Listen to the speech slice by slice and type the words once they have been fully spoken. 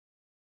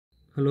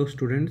Hello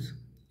students,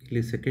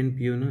 ಇಲ್ಲಿ second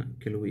P ಯುನ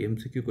ಕೆಲವು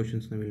MCQ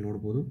questions ನಾವಿಲ್ಲಿ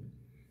ನೋಡ್ಬೋದು.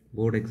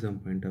 Board exam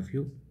point of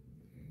view.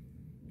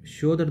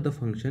 Show that the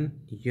function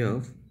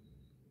F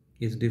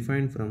is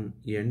defined from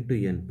n to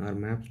n or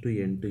maps to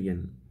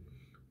n.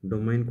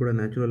 Domain ಕೂಡ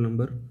natural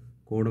number,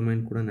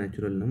 ಕೋಡೊಮೈನ್ ಕೂಡ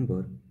natural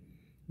number.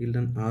 ಇಲ್ಲಿ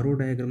ನಾನು ಆರೋ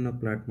ಡಯಾಗ್ರಾಮ್ನ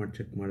plot ಮಾಡಿ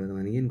check ಮಾಡಿದ್ರೆ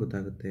ನನಗೇನು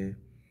ಗೊತ್ತಾಗುತ್ತೆ,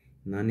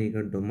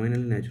 ನಾನೀಗ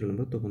ಡೊಮೈನಲ್ಲಿ ನ್ಯಾಚುರಲ್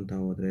ನಂಬರ್ ತೊಗೊತಾ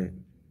ಹೋದರೆ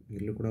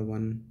ಇಲ್ಲೂ ಕೂಡ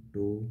 1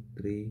 2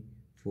 3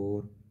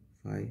 4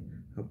 5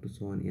 ಅಪ್ ಟು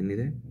ಸೊ ಆನ್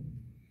ಏನಿದೆ,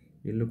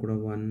 ಇಲ್ಲೂ ಕೂಡ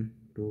 1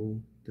 2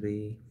 3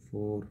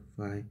 4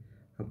 5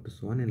 ಅಪ್ ಟು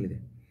ಸೊ ಆನ್ ಎಲ್ಲಿದೆ.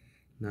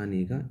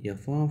 ನಾನೀಗ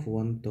ಎಫ್ ಆಫ್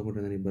 1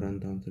 ತೊಗೊಂಡ್ರೆ ನನಗೆ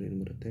ಬರೋಂಥ ಆನ್ಸರ್ ಏನು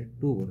ಬರುತ್ತೆ,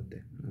 2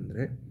 ಬರುತ್ತೆ.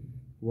 ಅಂದರೆ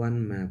 1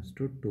 maps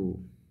to 2,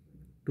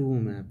 2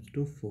 maps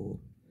to 4,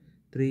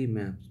 3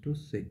 maps to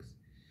 6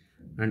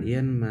 and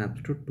n maps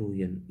to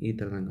 2n. ಈ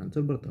ಥರ ನಂಗೆ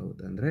ಆನ್ಸರ್ ಬರ್ತಾ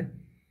ಹೋಗುತ್ತೆ. ಅಂದರೆ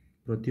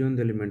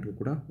ಪ್ರತಿಯೊಂದು ಎಲಿಮೆಂಟ್ಗೂ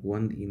ಕೂಡ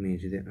ಒಂದು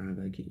ಇಮೇಜ್ ಇದೆ,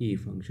 ಹಾಗಾಗಿ ಈ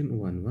ಫಂಕ್ಷನ್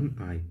 1 1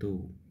 ಆಯಿತು.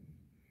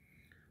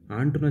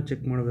 ಆಂಟುನ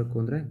ಚೆಕ್ ಮಾಡಬೇಕು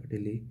ಅಂದರೆ ಬಟ್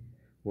ಇಲ್ಲಿ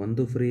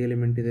ಒಂದು ಫ್ರೀ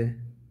ಎಲಿಮೆಂಟ್ ಇದೆ,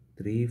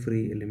 3 free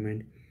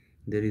element.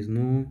 There is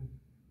no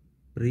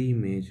pre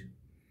image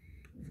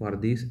for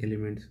these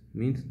elements,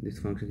 means this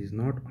function is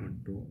not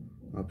ಆಂಟು.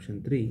 Option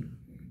 3,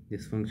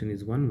 this function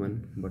is 1 1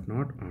 but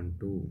not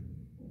onto.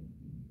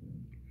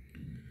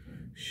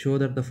 Show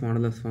that the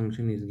modulus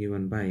function is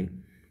given by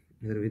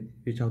either with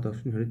which of the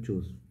option you have to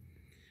choose.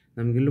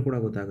 ನಮಗಿಲ್ಲೂ ಕೂಡ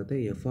ಗೊತ್ತಾಗುತ್ತೆ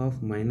F of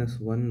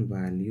 -1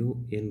 value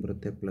ಏನು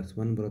ಬರುತ್ತೆ,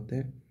 +1 ಬರುತ್ತೆ.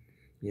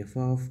 F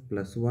of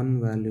 +1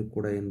 value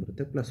ಕೂಡ ಏನು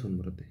ಬರುತ್ತೆ, +1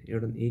 ಬರುತ್ತೆ.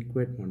 ಎರಡನ್ನು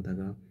ಈಕ್ವೇಟ್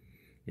ಮಾಡಿದಾಗ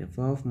F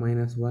of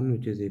 -1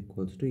 which is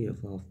equals to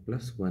F of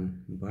 +1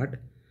 but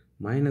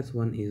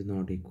 -1 is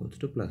naught equals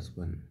to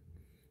 +1.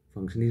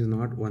 Function is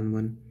not 1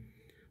 1.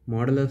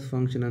 Modulus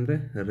function ಅಂದರೆ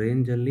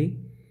ರೇಂಜಲ್ಲಿ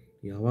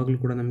ಯಾವಾಗಲೂ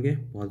ಕೂಡ ನಮಗೆ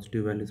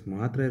ಪಾಸಿಟಿವ್ ವ್ಯಾಲ್ಯೂಸ್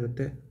ಮಾತ್ರ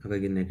ಇರುತ್ತೆ,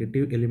 ಹಾಗಾಗಿ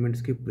ನೆಗೆಟಿವ್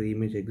ಎಲಿಮೆಂಟ್ಸ್ಗೆ ಪ್ರೀ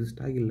ಇಮೇಜ್ ಎಕ್ಸಿಸ್ಟ್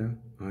ಆಗಿಲ್ಲ,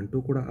 ಆನ್ ಟು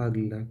ಕೂಡ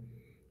ಆಗಲಿಲ್ಲ.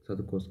 ಸೊ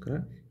ಅದಕ್ಕೋಸ್ಕರ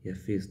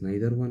ಎಫ್ ಈಸ್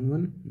ನೈದರ್ 1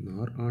 1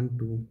 ನಾರ್ on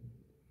to.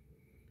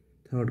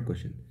 Third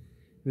question,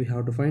 we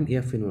have to find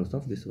F inverse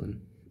of this one.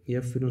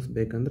 F inverse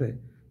ಬೇಕಂದರೆ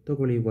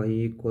ತೊಗೊಳ್ಳಿ y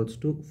ಈಕ್ವಲ್ಸ್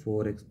ಟು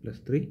 4x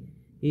 + 3.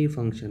 ಈ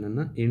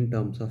ಫಂಕ್ಷನನ್ನು ಇನ್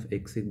ಟರ್ಮ್ಸ್ ಆಫ್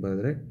ಎಕ್ಸಿಗೆ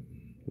ಬರೆದ್ರೆ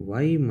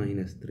y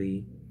 - 3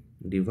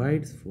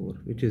 divides 4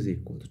 which is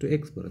equals to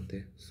x ಬರುತ್ತೆ.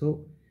 So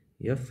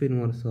f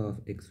inverse of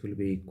x will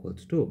be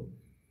equals to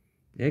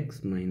x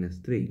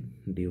 - 3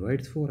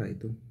 divides 4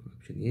 ಆಯಿತು.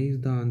 Option A is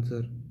the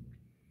answer.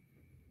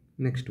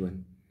 Next one.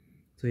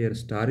 So here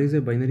star is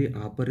a binary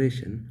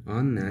operation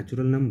on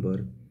natural number.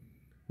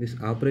 This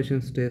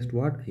operation states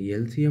what?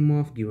 LCM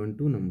of given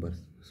two numbers.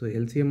 So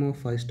LCM of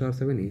 5 star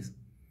 7 is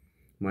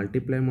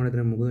multiply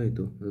ಮಾಡಿದ್ರೆ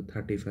ಮುಗಿದೋಯ್ತು, ಅದು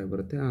 35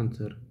 ಬರುತ್ತೆ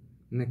answer.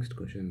 Next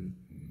question,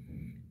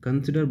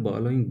 consider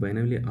following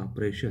binary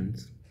operations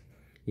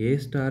a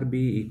star b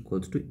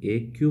equals to a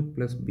cube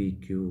plus b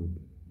cube.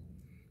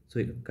 So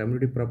ಈಗ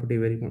community property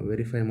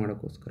verify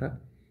ಮಾಡೋಕ್ಕೋಸ್ಕರ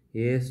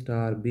a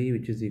star b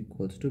which is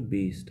equals to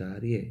b star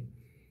a.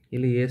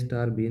 ಇಲ್ಲಿ a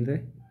star b ಅಂದರೆ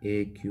a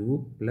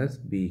cube plus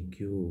b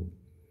cube.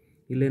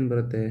 ಇಲ್ಲೇನು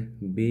ಬರುತ್ತೆ,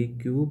 b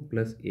cube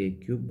plus a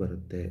cube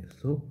ಬರುತ್ತೆ.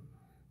 So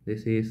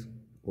this is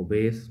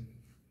obeys.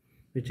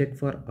 V check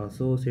for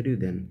associative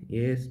then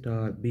a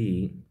star b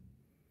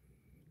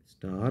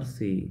star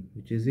c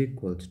which is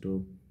equals to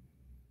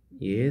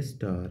a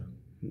star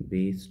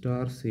b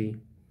star c.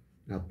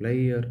 Apply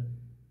here.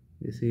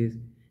 This is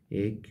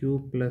a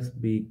cube plus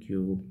b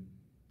cube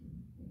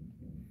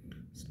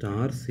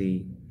star c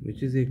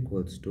which is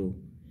equals to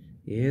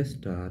a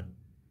star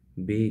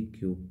b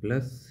cube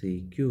plus c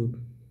cube.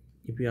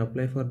 If you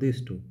apply for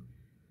these two,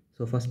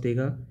 so first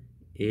take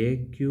a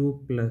cube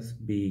plus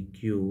b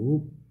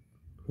cube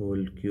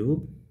whole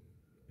cube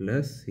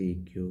plus c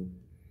cube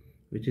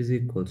which is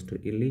equals to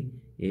ಇಲ್ಲಿ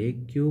a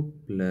cube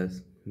plus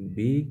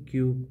b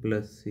cube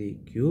plus c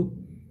cube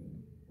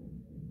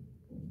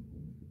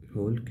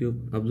whole cube.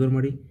 Observe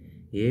ಮಾಡಿ,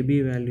 A B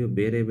value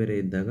ಬೇರೆ ಬೇರೆ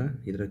ಇದ್ದಾಗ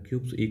ಇದರ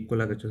cubes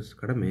equal ಆಗೋ chances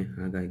ಕಡಿಮೆ,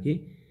 ಹಾಗಾಗಿ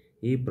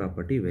ಈ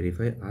ಪ್ರಾಪರ್ಟಿ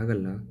ವೆರಿಫೈ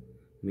ಆಗಲ್ಲ.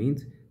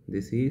 Means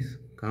this is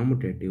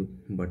ಕಾಮ್ಯುಟೇಟಿವ್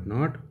but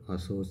not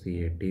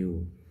associative.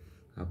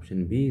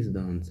 Option B is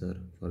the answer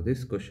for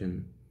this question.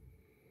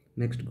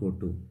 Next go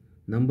to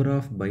number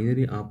of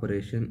binary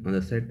operation on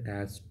the set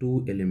has 2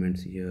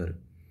 elements here.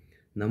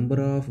 Number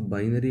of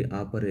binary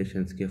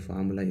operations ಗೆ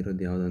formula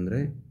ಇರೋದು ಯಾವುದಂದರೆ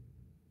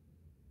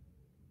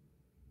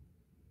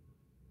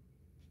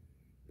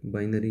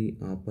binary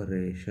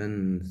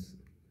operations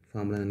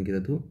formula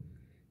ನನಗಿರೋದು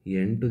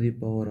n to the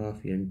power of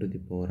n to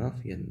the power of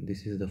n.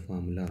 This is the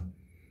formula.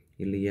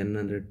 ಇಲ್ಲಿ n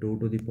ಅಂದರೆ 2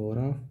 to the power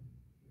of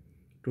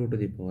 2 to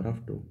the power of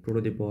 2. 2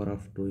 to the power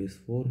of 2 is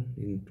 4.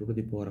 In 2 to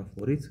the power of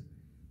 4 is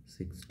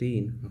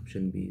 16.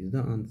 Option B is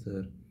the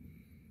answer.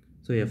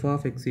 So f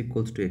of x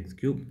equals to x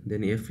cube,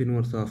 then f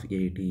inverse of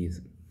 8 is.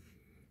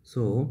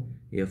 So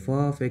f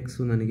of x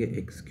ನನಗೆ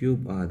x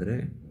cube ಆದರೆ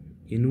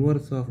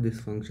inverse of this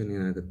function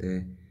ಏನಾಗುತ್ತೆ,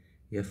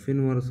 f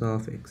inverse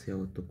of x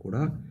ಯಾವತ್ತೂ ಕೂಡ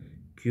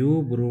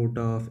cube root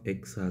of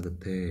x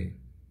ಆಗುತ್ತೆ.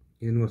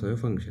 Inverse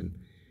of function.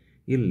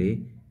 ಇಲ್ಲಿ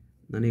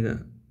ನನಗ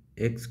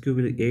x cube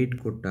 8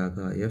 ಕೊಟ್ಟಾಗ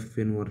f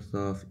inverse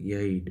of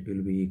 8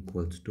 will be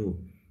equals to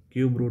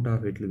cube root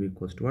of 8 will be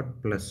equals to what?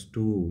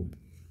 +2.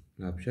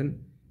 Option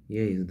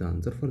A is the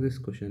answer for this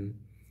question.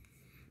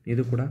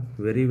 ಇದು ಕೂಡ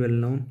very well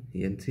known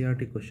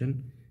NCERT question.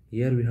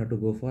 Here we have to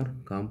go for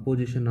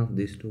composition of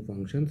these two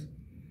functions.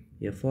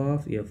 F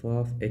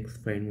of X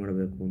find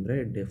ಮಾಡಬೇಕು ಅಂದರೆ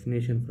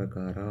definition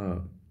ಪ್ರಕಾರ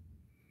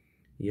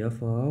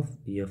F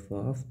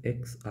of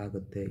X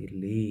ಆಗುತ್ತೆ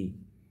ಇಲ್ಲಿ.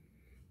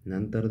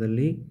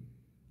 ನಂತರದಲ್ಲಿ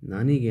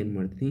ನಾನೀಗೇನು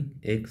ಮಾಡ್ತೀನಿ,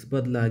 X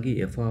ಬದಲಾಗಿ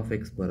ಎಫ್ ಆಫ್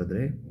ಎಕ್ಸ್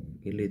ಬರೆದ್ರೆ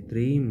ಇಲ್ಲಿ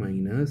 3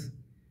 minus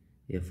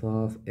F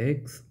of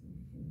X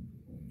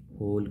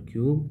whole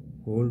cube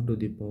whole to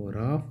the power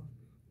of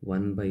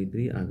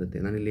 1/3 ಆಗುತ್ತೆ.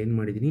 ನಾನಿಲ್ಲಿ ಏನು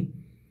ಮಾಡಿದ್ದೀನಿ,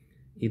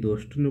 ಇದು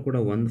ಅಷ್ಟನ್ನು ಕೂಡ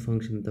ಒಂದು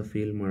ಫಂಕ್ಷನ್ ಅಂತ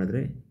ಫೀಲ್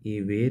ಮಾಡಿದ್ರೆ ಈ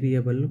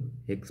ವೇರಿಯಬಲ್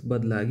ಎಕ್ಸ್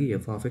ಬದಲಾಗಿ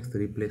ಎಫ್ ಆಫ್ ಎಕ್ಸ್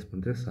ರೀಪ್ಲೇಸ್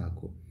ಮಾಡಿದ್ರೆ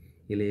ಸಾಕು.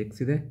 ಇಲ್ಲಿ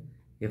ಎಕ್ಸ್ ಇದೆ,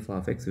 ಎಫ್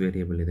ಆಫ್ ಎಕ್ಸ್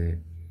ವೇರಿಯಬಲ್ ಇದೆ.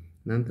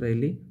 ನಂತರ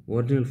ಇಲ್ಲಿ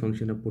ಒರಿಜಿನಲ್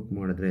ಫಂಕ್ಷನ್ನ ಪುಟ್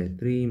ಮಾಡಿದ್ರೆ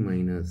 3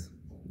 minus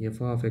F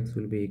of X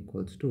will be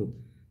equals to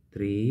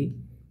 3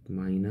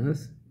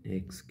 minus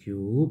X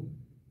cube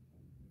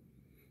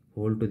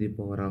whole to the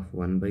power of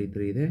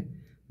 1/3 ಇದೆ.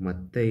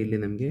 ಮತ್ತು ಇಲ್ಲಿ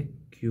ನಮಗೆ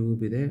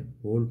ಕ್ಯೂಬ್ ಇದೆ,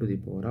 whole to the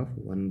power of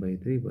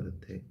 1/3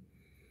 ಬರುತ್ತೆ.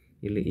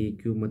 ಇಲ್ಲಿ ಈ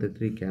ಕ್ಯೂಬ್ ಮತ್ತು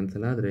 3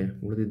 ಕ್ಯಾನ್ಸಲ್ ಆದರೆ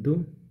ಉಳಿದಿದ್ದು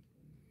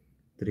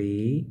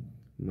 3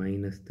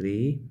 minus 3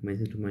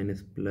 minus two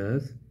minus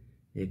plus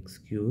X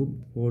cube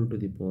whole to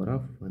the power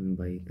of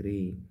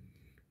 1/3.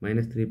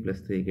 minus 3 plus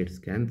 3 gets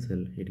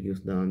cancelled. It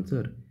gives the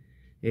answer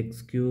x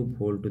cube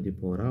whole to the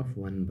power of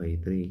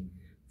 1/3.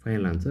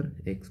 Final answer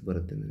x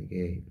ಬರುತ್ತೆ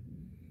ನನಗೆ.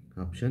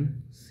 Option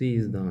C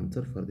is the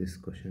answer for this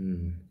question.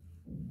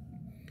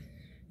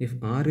 If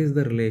R is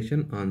the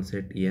relation on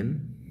set n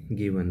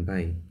given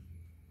by,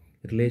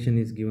 relation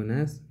is given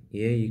as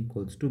a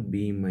equals to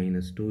b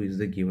minus 2 is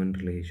the given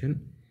relation.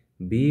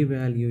 B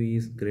value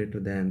is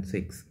greater than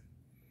 6.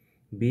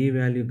 B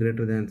value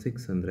greater than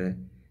 6 ಅಂದರೆ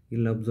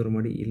ಇಲ್ಲಿ observe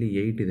ಮಾಡಿ, ಇಲ್ಲಿ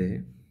 8 ಇದೆ,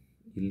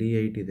 ಇಲ್ಲಿ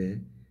 8 ಇದೆ,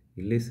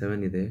 ಇಲ್ಲಿ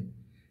 7 ಇದೆ.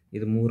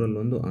 ಇದು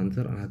ಮೂರಲ್ಲೊಂದು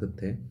ಆನ್ಸರ್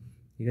ಆಗುತ್ತೆ.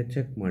 ಈಗ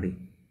ಚೆಕ್ ಮಾಡಿ,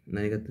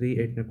 ನಾನೀಗ 3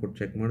 8ನ ಕೊಟ್ಟು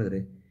ಚೆಕ್ ಮಾಡಿದ್ರೆ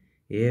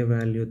ಎ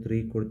ವ್ಯಾಲ್ಯೂ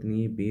 3 ಕೊಡ್ತೀನಿ,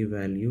 ಬಿ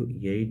ವ್ಯಾಲ್ಯೂ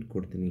 8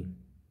 ಕೊಡ್ತೀನಿ,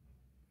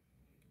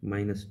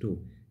 ಮೈನಸ್ 2.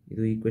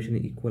 ಇದು ಈಕ್ವೇಷನ್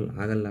ಈಕ್ವಲ್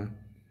ಆಗಲ್ಲ.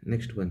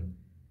 Next one,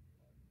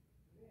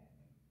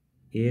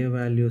 A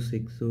value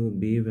 6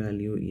 B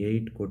value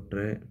 8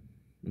 ಕೊಟ್ಟರೆ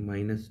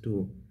ಮೈನಸ್ 2.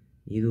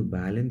 ಇದು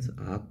ಬ್ಯಾಲೆನ್ಸ್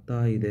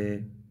ಆಗ್ತಾ ಇದೆ.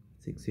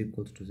 6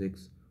 equals to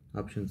 6.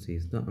 Option C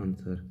is the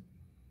answer.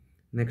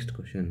 Next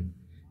question.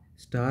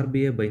 Star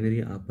be a binary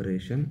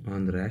operation on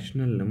the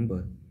rational number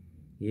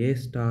a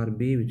star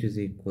b which is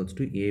equals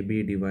to ab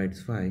divides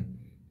 5.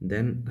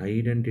 Then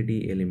identity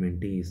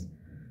element is.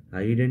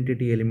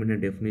 Identity element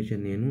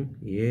definition ಏನು,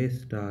 a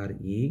star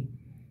e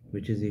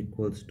which is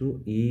equals to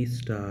e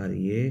star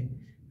a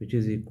which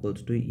is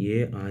equals to a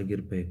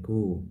ಆಗಿರಬೇಕು.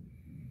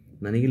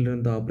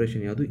 ನನಗಿಲ್ಲಿರೋಂಥ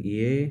operation ಯಾವುದು,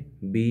 A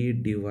B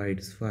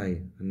divides 5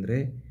 ಅಂದರೆ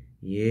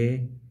A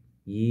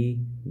E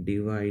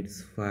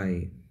divides 5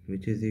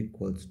 which is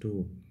equals to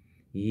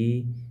e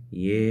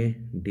a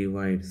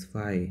divides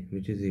 5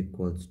 which is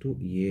equals to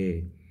a.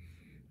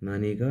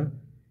 ನಾನೀಗ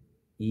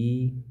e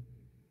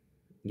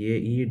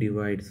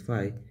divides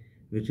 5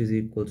 which is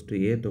equals to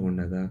a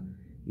ತಗೊಂಡಾಗ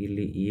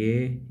ಇಲ್ಲಿ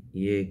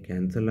a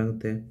cancel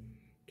ಆಗುತ್ತೆ.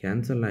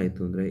 Cancel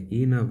ಆಯಿತು ಅಂದರೆ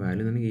ನ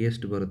ವ್ಯಾಲ್ಯೂ ನನಗೆ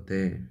ಎಷ್ಟು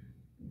ಬರುತ್ತೆ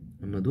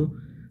ಅನ್ನೋದು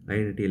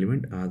ಐಡೆಂಟಿಟಿ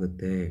ಎಲಿಮೆಂಟ್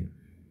ಆಗುತ್ತೆ.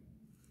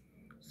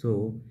 So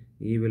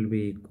e will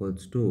be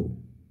equals to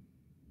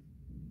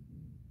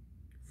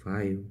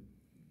 5.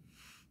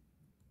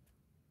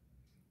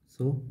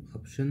 So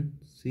option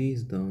C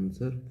is the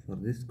answer for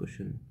this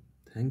question.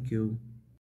 Thank you.